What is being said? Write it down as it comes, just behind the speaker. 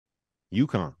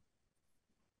UConn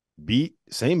beat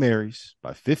St. Mary's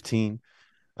by 15.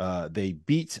 They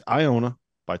beat Iona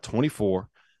by 24.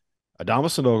 Adama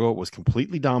Sanogo was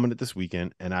completely dominant this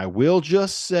weekend, and I will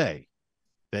just say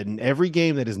that in every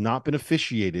game that has not been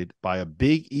officiated by a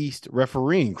Big East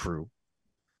refereeing crew,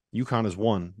 UConn has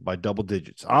won by double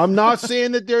digits. I'm not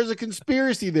saying that there's a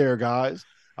conspiracy there, guys.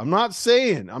 I'm not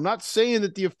saying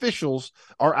that the officials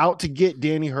are out to get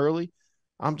Danny Hurley.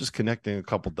 I'm just connecting a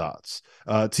couple dots.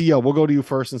 TL, we'll go to you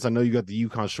first since I know you got the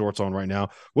UConn shorts on right now.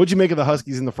 What'd you make of the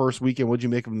Huskies in the first weekend? What'd you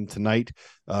make of them tonight?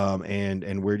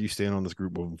 And where do you stand on this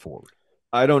group moving forward?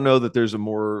 I don't know that there's a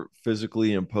more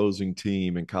physically imposing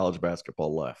team in college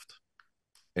basketball left.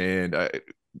 And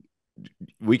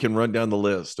we can run down the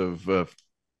list of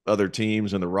other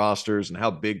teams and the rosters and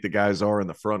how big the guys are in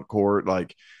the front court.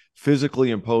 Like physically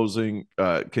imposing,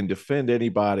 can defend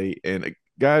anybody. And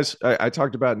guys, I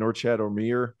talked about Norchad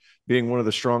Omir being one of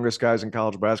the strongest guys in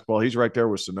college basketball. He's right there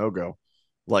with Sanogo.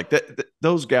 Like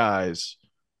those guys,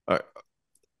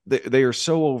 they are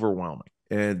so overwhelming.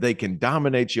 And they can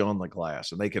dominate you on the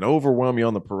glass, and they can overwhelm you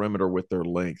on the perimeter with their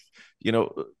length. You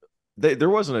know, there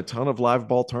wasn't a ton of live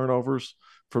ball turnovers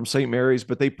from St. Mary's,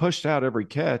 but they pushed out every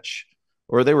catch,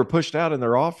 or they were pushed out in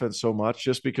their offense so much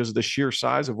just because of the sheer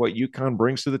size of what UConn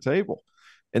brings to the table.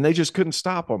 And they just couldn't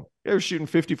stop them. They were shooting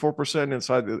 54%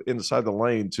 inside the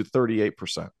lane to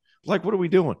 38%. Like, what are we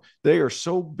doing? They are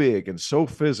so big and so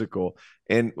physical.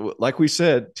 And like we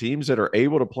said, teams that are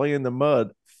able to play in the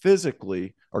mud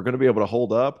physically are going to be able to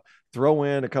hold up. Throw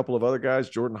in a couple of other guys,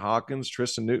 Jordan Hawkins,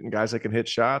 Tristan Newton, guys that can hit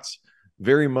shots.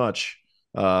 Very much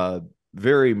in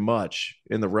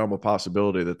the realm of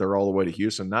possibility that they're all the way to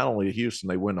Houston. Not only to Houston,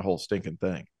 they win the whole stinking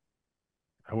thing.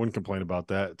 I wouldn't complain about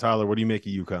that. Tyler, what do you make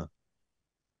of UConn?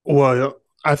 Well,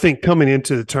 I think coming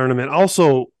into the tournament,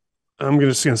 also, I'm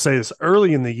just going to say this,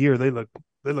 early in the year, they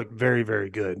look very,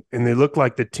 very good. And they look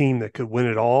like the team that could win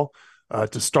it all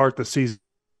to start the season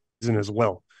as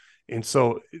well. And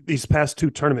so these past two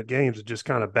tournament games have just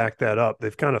kind of backed that up.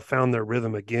 They've kind of found their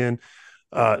rhythm again.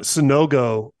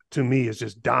 Sanogo, to me, is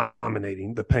just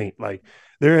dominating the paint. Like,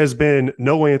 there has been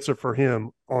no answer for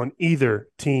him on either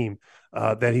team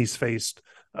that he's faced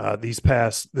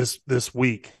this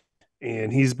week.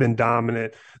 And he's been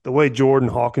dominant. The way Jordan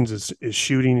Hawkins is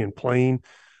shooting and playing,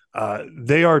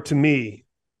 they are, to me,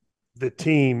 the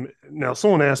team. Now,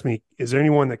 someone asked me, is there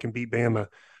anyone that can beat Bama?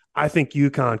 I think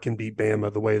UConn can beat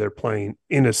Bama the way they're playing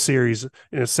in a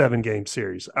 7-game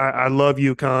series. I love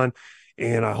UConn,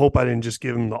 and I hope I didn't just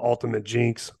give them the ultimate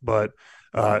jinx, but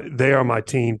they are my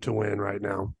team to win right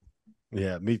now.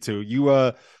 Yeah, me too.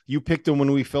 You picked them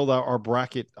when we filled out our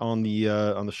bracket on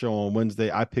the show on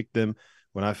Wednesday. I picked them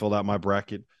when I filled out my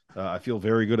bracket. I feel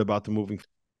very good about the moving.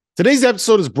 Today's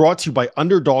episode is brought to you by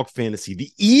Underdog Fantasy,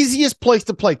 the easiest place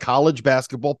to play college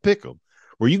basketball pick'em,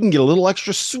 where you can get a little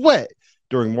extra sweat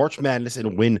during March Madness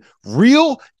and win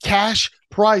real cash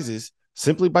prizes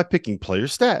simply by picking player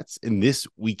stats in this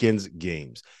weekend's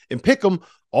games. In Pick'em,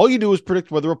 all you do is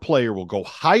predict whether a player will go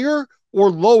higher or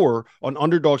lower on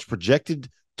Underdog's projected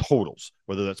totals,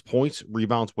 whether that's points,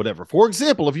 rebounds, whatever. For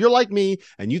example, if you're like me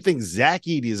and you think Zach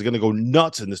Edey is going to go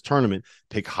nuts in this tournament,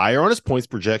 pick higher on his points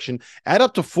projection, add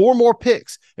up to 4 more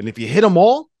picks, and if you hit them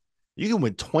all, you can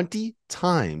win 20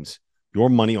 times your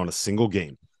money on a single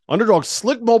game. Underdog's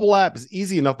slick mobile app is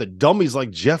easy enough that dummies like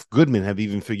Jeff Goodman have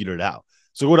even figured it out.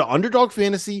 So go to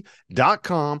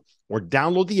UnderdogFantasy.com or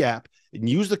download the app and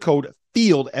use the code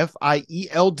FIELD,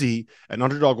 FIELD, and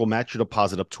Underdog will match your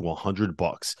deposit up to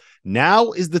 $100.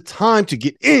 Now is the time to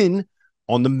get in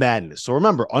on the madness. So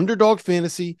remember,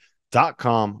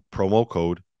 UnderdogFantasy.com, promo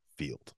code FIELD.